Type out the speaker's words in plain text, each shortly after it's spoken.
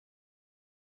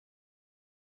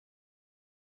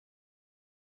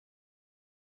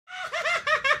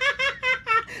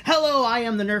Hello, I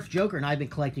am the Nerf Joker, and I've been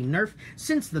collecting Nerf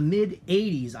since the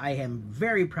mid-'80s. I am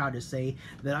very proud to say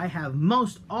that I have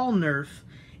most all Nerf,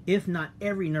 if not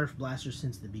every Nerf blaster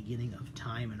since the beginning of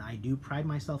time, and I do pride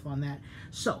myself on that.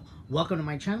 So, welcome to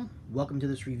my channel. Welcome to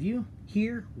this review.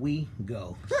 Here we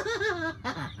go.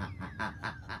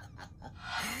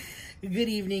 Good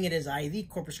evening, it is I, the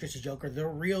Corpus Christi Joker, the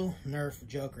real Nerf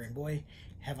Joker, and boy,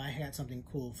 have I had something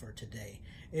cool for today.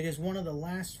 It is one of the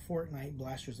last Fortnite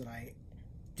blasters that I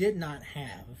did not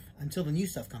have until the new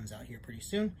stuff comes out here pretty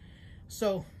soon.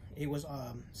 So it was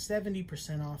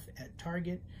 70% off at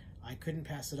Target. I couldn't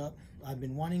pass it up. I've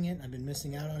been wanting it. I've been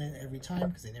missing out on it every time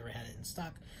because they never had it in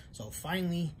stock. So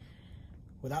finally,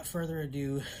 without further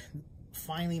ado,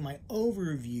 finally my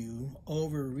overview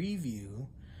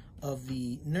of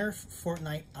the Nerf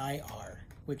Fortnite IR,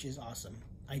 which is awesome.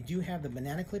 I do have the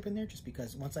banana clip in there just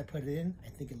because once I put it in, I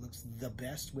think it looks the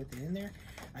best with it in there.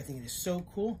 I think it is so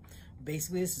cool.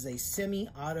 Basically, this is a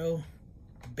semi-auto,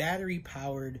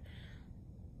 battery-powered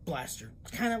blaster.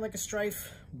 Kind of like a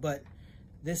Strife, but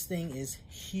this thing is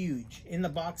huge. In the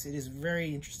box, it is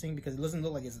very interesting because it doesn't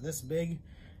look like it's this big.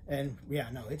 And yeah,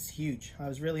 no, it's huge. I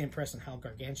was really impressed on how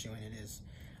gargantuan it is.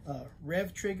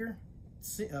 Rev trigger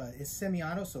is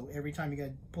semi-auto, so every time you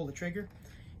gotta pull the trigger.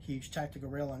 Huge tactical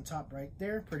rail on top right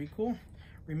there, pretty cool.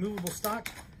 Removable stock,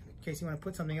 in case you want to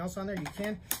put something else on there, you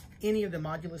can. Any of the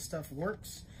modular stuff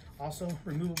works. Also,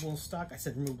 removable stock, I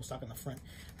said removable stock on the front.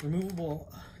 Removable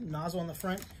nozzle on the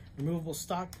front, removable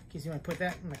stock, in case you want to put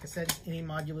that. And like I said, any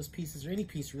modulus pieces, or any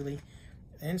piece really,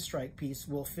 and strike piece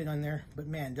will fit on there. But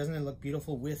man, doesn't it look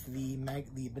beautiful with the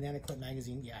banana clip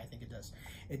magazine? Yeah, I think it does.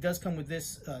 It does come with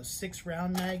this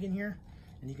 6-round mag in here.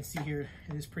 And you can see here,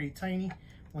 it is pretty tiny.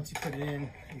 Once you put it in,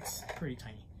 it's pretty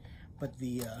tiny. But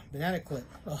the banana clip,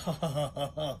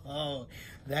 oh,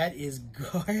 that is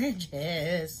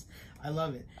gorgeous. I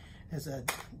love it. There's a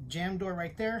jam door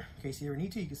right there. In case you ever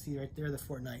need to, you can see right there the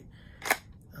Fortnite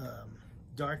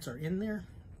darts are in there.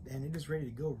 And it is ready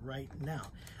to go right now.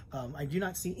 I do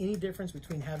not see any difference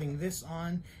between having this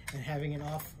on and having it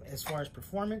off as far as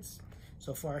performance.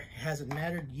 So far, it hasn't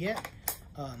mattered yet.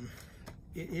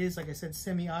 It is, like I said,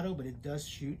 semi-auto, but it does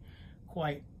shoot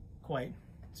quite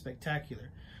spectacular.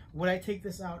 Would I take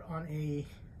this out on a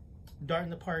dart in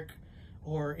the park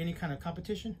or any kind of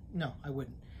competition? No, I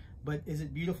wouldn't. But is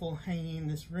it beautiful hanging in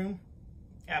this room?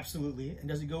 Absolutely. And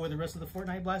does it go with the rest of the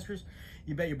Fortnite blasters?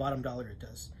 You bet your bottom dollar it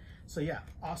does. So yeah,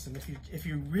 awesome. If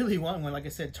you really want one, like I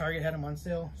said, Target had them on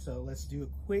sale. So let's do a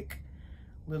quick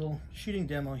little shooting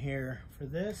demo here for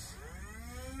this.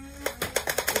 Look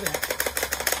at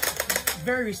that.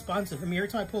 Very responsive. I mean, every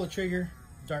time I pull the trigger,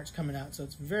 darts coming out, so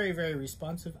it's very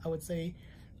responsive. I would say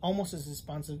almost as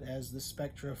responsive as the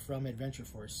Spectra from Adventure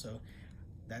Force, so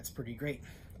that's pretty great.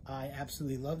 I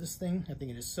absolutely love this thing. I think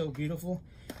it is so beautiful.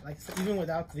 Like even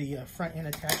without the front end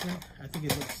attachment, I think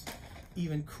it looks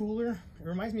even cooler. It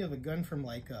reminds me of a gun from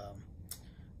like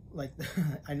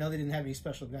I know they didn't have any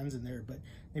special guns in there, but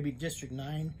maybe District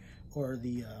 9 or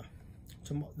the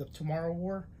Tomorrow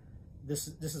War. This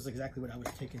is exactly what I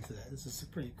would take into that. This is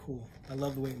pretty cool. I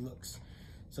love the way it looks.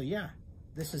 So yeah,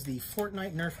 this is the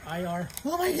Fortnite Nerf IR.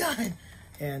 Oh my god!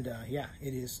 And yeah,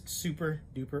 it is super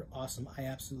duper awesome. I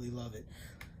absolutely love it.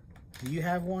 Do you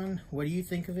have one? What do you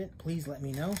think of it? Please let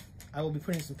me know. I will be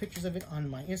putting some pictures of it on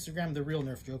my Instagram, the real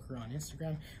Nerf Joker on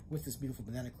Instagram, with this beautiful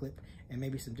banana clip and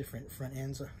maybe some different front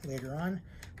ends later on.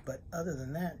 But other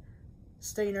than that,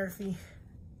 stay nerfy,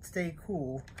 stay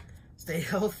cool, stay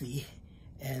healthy,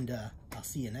 and I'll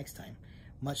see you next time.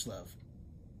 Much love.